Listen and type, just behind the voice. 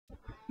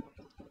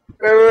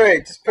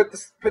Wait. Just put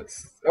this.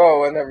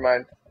 Oh, well, never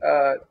mind.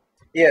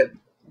 Yeah.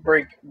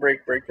 Break.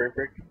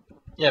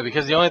 Yeah,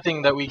 because the only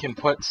thing that we can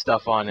put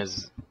stuff on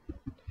is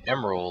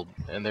emerald,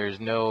 and there's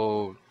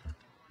no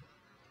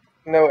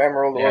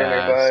emerald ore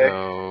nearby.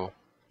 So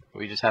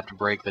we just have to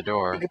break the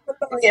door. We could put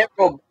it on the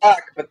emerald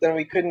block, but then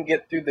we couldn't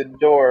get through the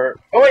door.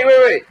 Oh,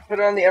 wait. Put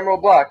it on the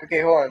emerald block.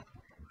 Okay, hold on.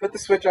 Put the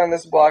switch on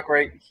this block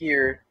right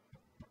here.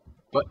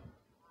 What?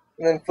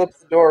 And then flip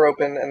the door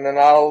open, and then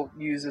I'll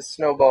use a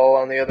snowball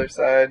on the other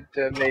side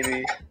to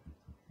maybe...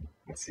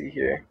 Let's see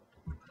here.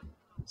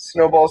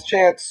 Snowball's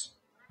chance.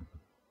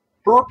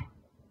 Burp.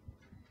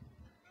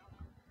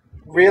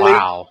 Really?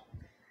 Wow.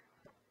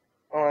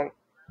 Hold on.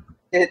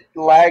 It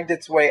lagged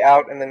its way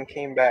out and then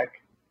came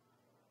back.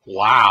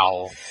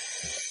 Wow.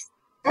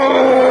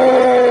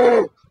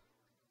 I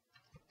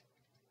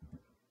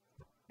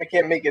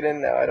can't make it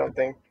in now, I don't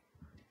think.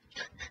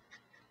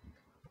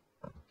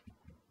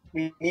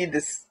 We need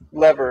this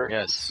lever.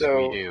 Yes,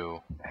 so... we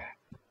do.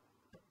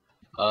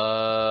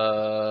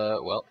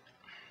 Well,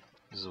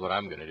 this is what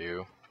I'm gonna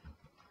do.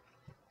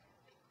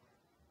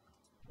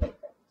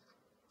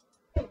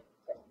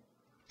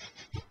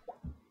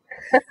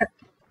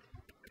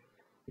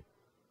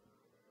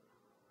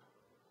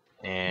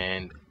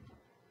 And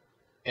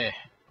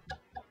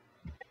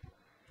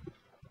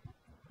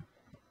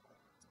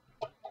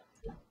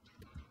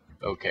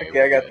Okay,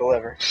 I got the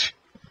lever.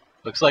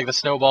 Looks like the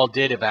snowball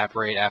did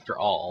evaporate after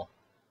all.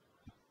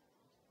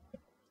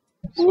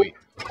 Sweet.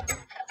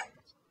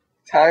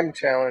 Time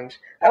challenge.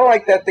 I don't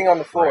like that thing on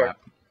the floor. Crap.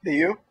 Do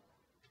you?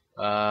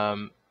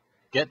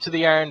 Get to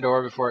the iron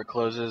door before it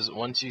closes.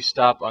 Once you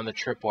stop on the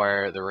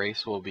tripwire, the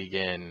race will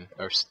begin.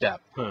 Or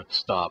step.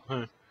 Stop.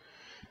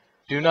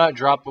 Do not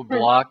drop a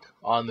block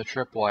on the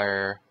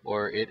tripwire,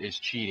 or it is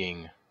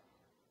cheating.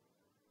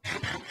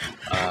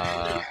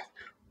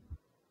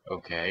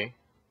 Okay.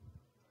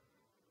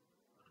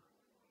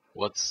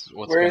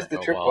 Where's the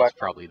tripwire? Well, it's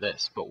probably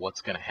this, but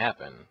what's gonna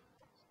happen?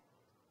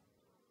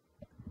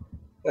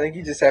 I think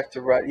you just have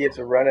to run. You have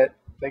to run it.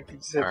 Like you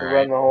just have to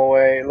run the whole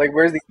way. Like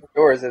where's the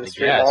door? Is it a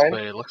straight line?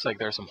 But it looks like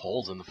there's some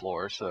holes in the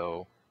floor.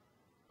 So,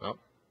 well,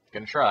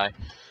 gonna try.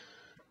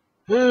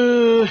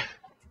 Go.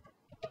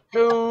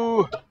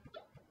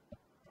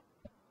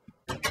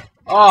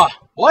 Ah,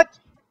 what?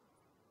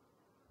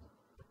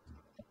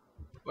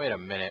 Wait a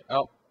minute.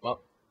 Oh,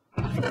 well.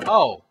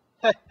 Oh.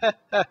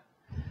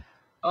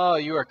 Oh,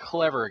 you are a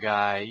clever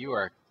guy. You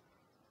are.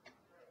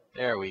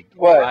 There we go.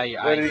 What? I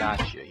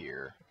got you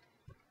here.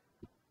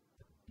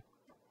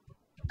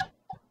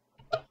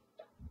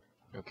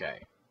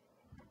 Okay.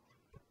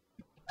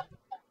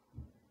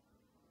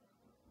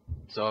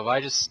 So if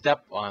I just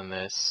step on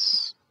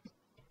this,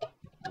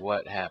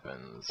 what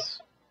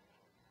happens?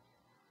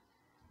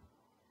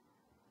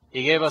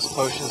 He gave us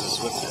potions of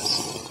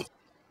swiftness.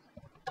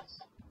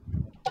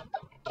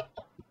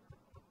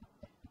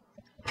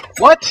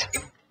 What?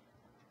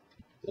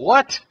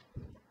 What?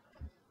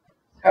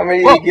 How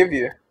many did he give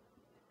you?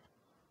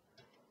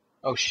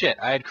 Oh shit,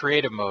 I had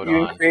creative mode on.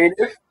 You in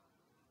creative?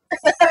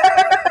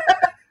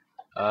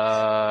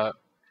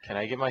 Can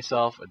I give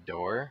myself a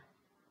door?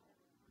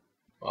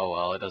 Oh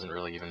well, it doesn't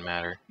really even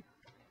matter.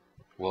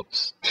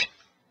 Whoops.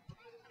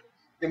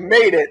 You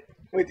made it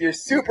with your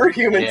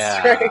superhuman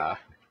strength.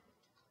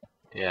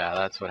 Yeah,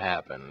 that's what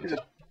happened.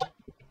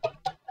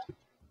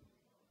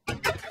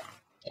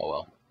 Oh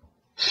well.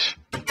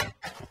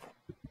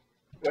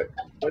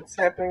 What's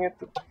happening at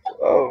the...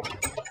 Oh.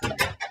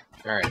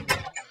 Alright.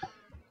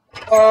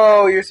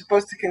 Oh, you're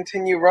supposed to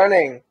continue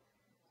running.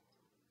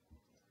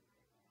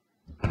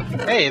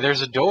 Hey,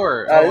 there's a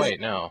door. Oh, wait,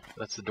 no.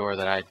 That's the door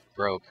that I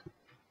broke.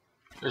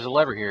 There's a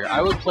lever here.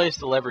 I would place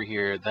the lever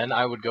here, then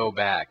I would go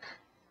back.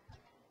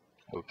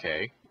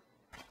 Okay.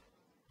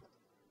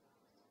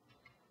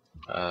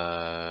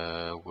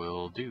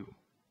 Will do.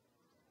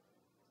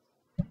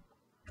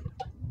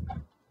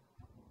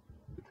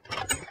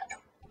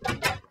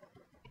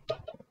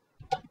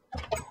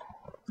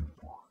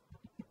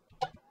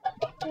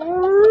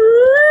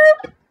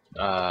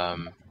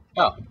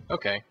 Oh,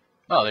 okay.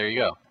 Oh, there you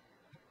go.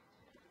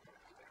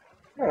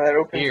 Oh, that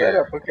opens that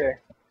up, okay.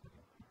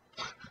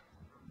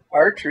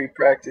 Archery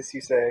practice,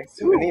 you say?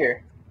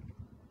 Souvenir.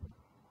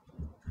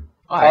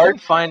 Oh, I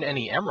didn't find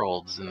any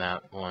emeralds in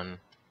that one.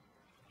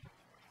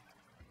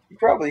 You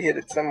probably hid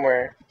it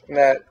somewhere. In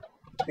that,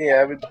 yeah,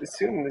 I would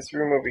assume this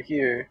room over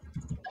here.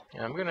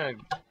 Yeah, I'm gonna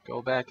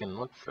go back and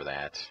look for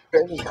that. Is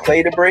there any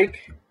clay to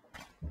break?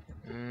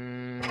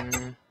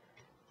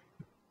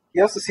 He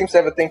also seems to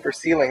have a thing for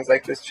ceilings,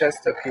 like this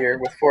chest up here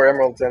with 4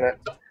 emeralds in it.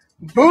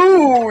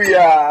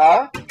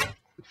 Booyah!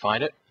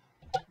 Find it?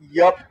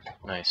 Yup.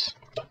 Nice.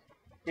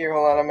 Here,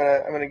 hold on.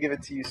 I'm gonna give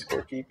it to you,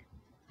 Scorky.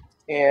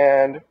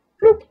 And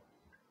bloop,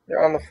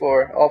 they're on the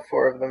floor, all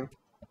 4 of them.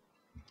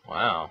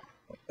 Wow.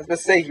 I was gonna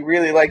say he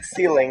really likes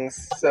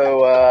ceilings,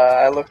 so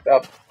I looked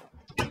up,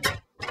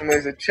 and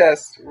there's a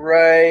chest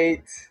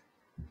right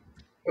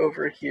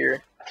over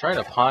here. I'm trying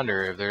to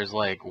ponder if there's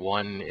like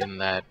one in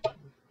that.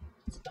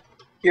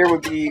 Here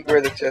would be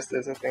where the chest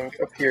is, I think.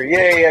 Up here.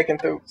 Yay, I can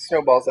throw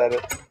snowballs at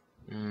it.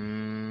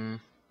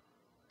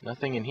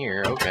 Nothing in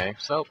here. Okay,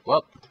 so,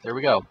 well, there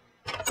we go.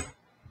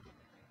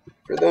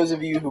 For those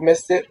of you who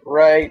missed it,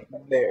 right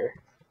there.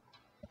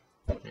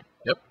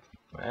 Yep,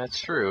 that's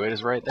true. It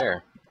is right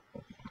there.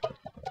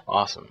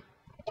 Awesome.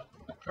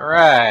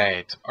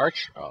 Alright.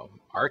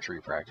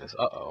 Archery practice.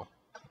 Uh-oh.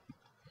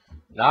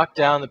 Knock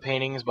down the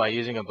paintings by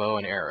using a bow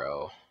and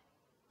arrow.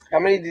 How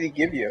many did he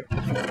give you?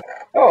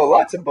 Oh,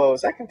 lots of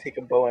bows. I can take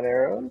a bow and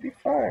arrow and be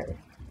fine.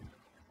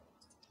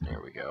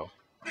 There we go.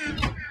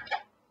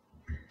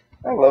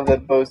 I love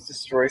that bows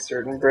destroy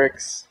certain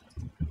bricks.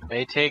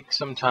 May take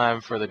some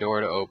time for the door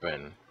to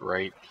open.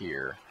 Right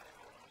here.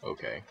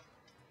 Okay.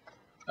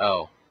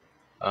 Oh.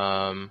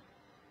 Do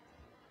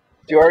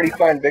you already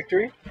find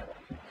victory?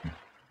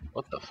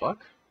 What the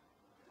fuck?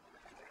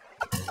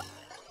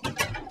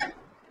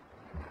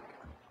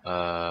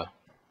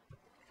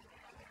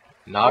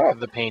 Knock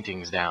the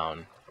paintings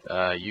down.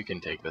 You can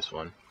take this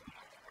one.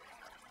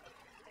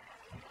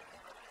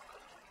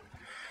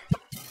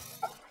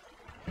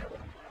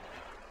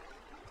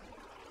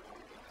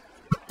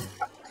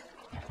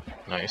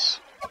 Nice.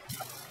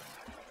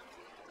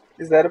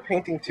 Is that a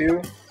painting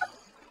too?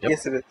 Yep.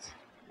 Yes, it is.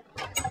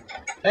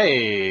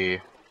 Hey,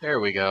 there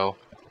we go.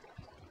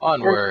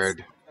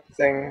 Onward.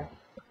 Thing.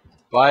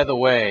 By the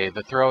way,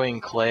 the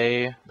throwing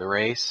clay, the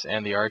race,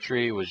 and the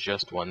archery was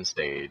just one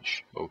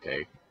stage.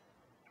 Okay.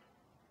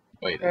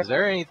 Wait, is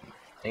there anything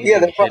Yeah,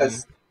 there hidden?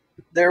 was.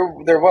 There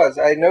was.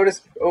 I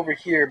noticed over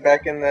here,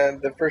 back in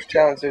the first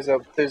challenge, there's a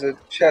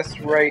chest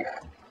right.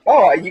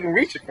 Oh, you can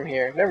reach it from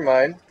here. Never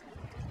mind.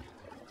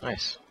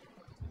 Nice.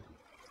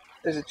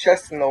 There's a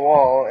chest in the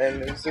wall,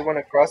 and is there one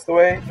across the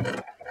way?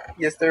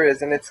 Yes, there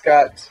is, and it's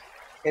got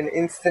an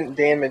instant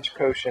damage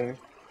potion.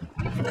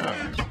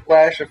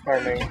 Flash of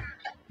harming.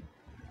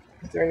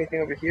 Is there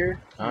anything over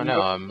here? Oh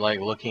no, I'm like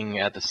looking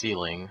at the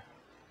ceiling.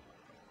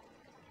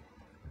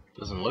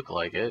 Doesn't look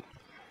like it.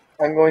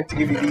 I'm going to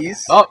give you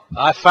these. Oh,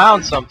 I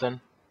found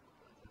something.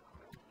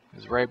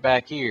 It's right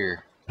back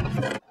here.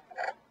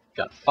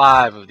 Got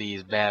 5 of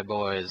these bad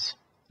boys.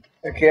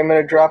 Okay, I'm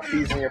going to drop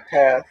these in your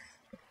path.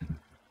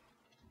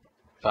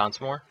 Found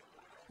some more?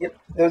 Yep,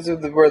 those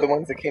were the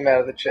ones that came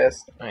out of the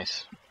chest.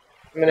 Nice.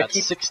 I'm going to Got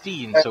keep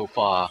 16 so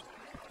far.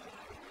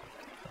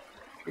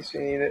 in case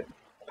you need it.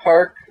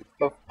 Park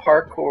of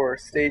Parkour,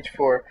 Stage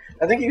 4.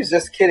 I think he was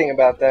just kidding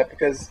about that,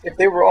 because if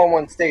they were all on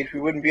one stage, we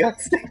wouldn't be on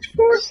Stage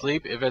 4.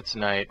 Sleep if it's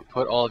night.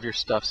 Put all of your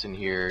stuffs in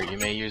here. You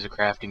may use a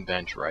crafting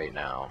bench right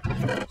now.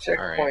 Checkpoint.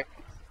 Alright.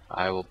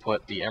 I will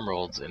put the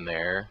emeralds in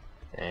there,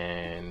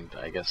 and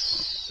I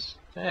guess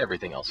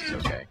everything else is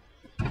okay.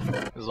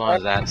 As long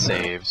as that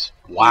saves.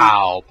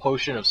 Wow,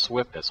 Potion of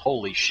Swiftness.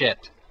 Holy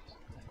shit.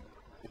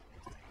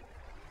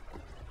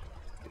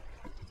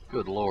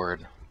 Good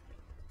lord.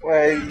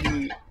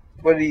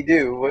 What did he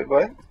do?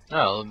 What?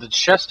 Oh, the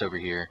chest over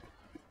here.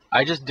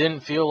 I just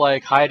didn't feel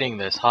like hiding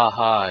this.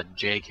 Haha,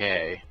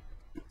 JK.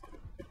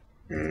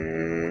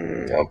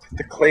 I'll put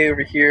the clay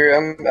over here.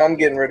 I'm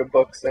getting rid of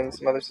books and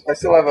some other stuff. I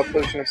still have a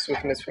Potion of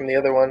Swiftness from the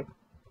other one.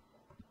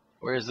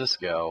 Where does this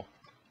go?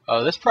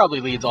 Oh, this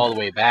probably leads all the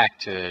way back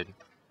to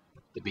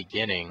the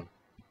beginning.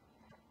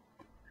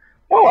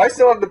 Oh, I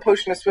still have the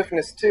Potion of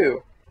Swiftness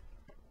too.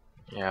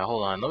 Yeah,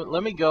 hold on.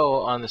 Let me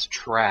go on this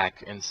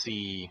track and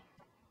see.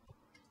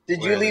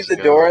 Did where you leave this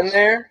the door in goes.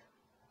 there?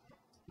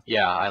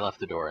 Yeah, I left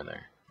the door in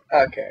there.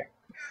 Okay.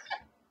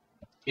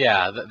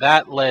 Yeah,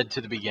 that led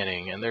to the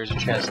beginning, and there's a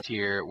chest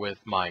here with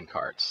mine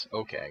carts.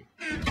 Okay.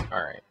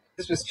 Alright.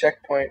 This was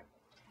checkpoint.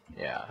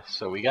 Yeah,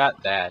 so we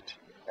got that.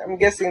 I'm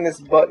guessing this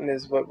button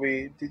is what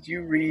we... Did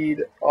you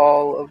read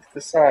all of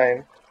the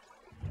sign?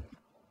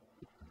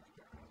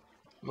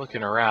 I'm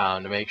looking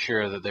around to make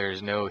sure that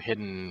there's no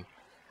hidden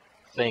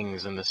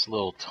things in this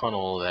little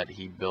tunnel that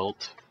he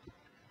built.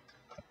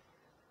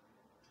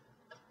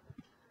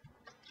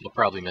 You'll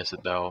probably miss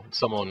it, though.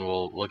 Someone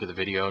will look at the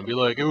video and be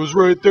like, "It was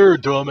right there,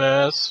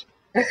 dumbass.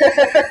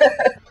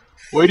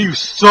 Why do you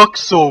suck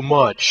so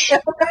much?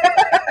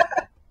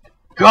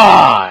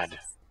 God!"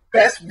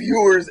 Best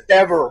viewers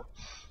ever.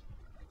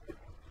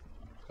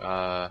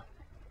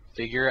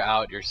 Figure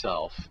out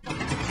yourself.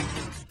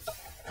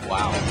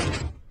 Wow.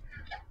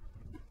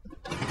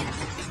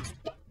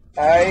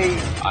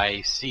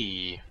 I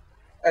see.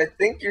 I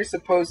think you're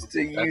supposed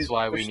to use... That's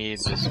why we need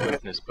the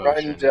swiftness run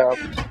potion. jump.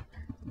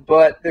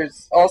 But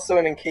there's also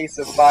an in case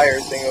of fire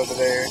thing over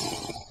there.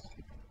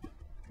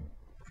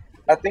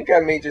 I think I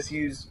may just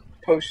use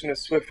Potion of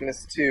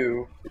Swiftness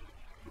too.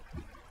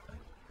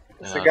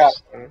 I got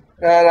one.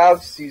 And I'll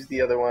just use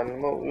the other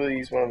one. We'll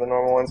use one of the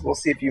normal ones. We'll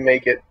see if you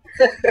make it.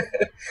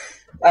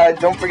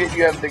 Don't forget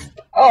you have the...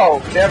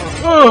 Oh, never...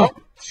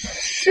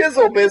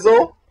 Shizzle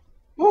bizzle!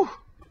 Whew.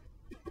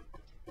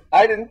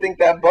 I didn't think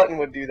that button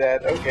would do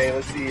that. Okay,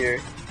 let's see here.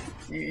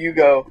 You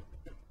go.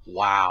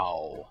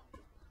 Wow.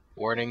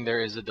 Warning, there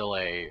is a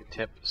delay.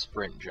 Tip,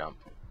 sprint jump.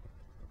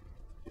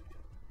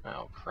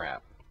 Oh,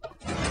 crap.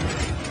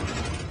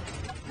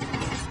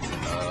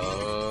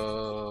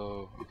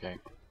 Oh, okay.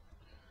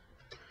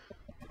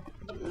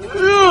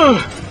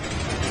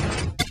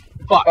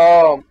 Fuck.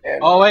 Oh, man.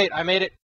 Oh, wait, I made it.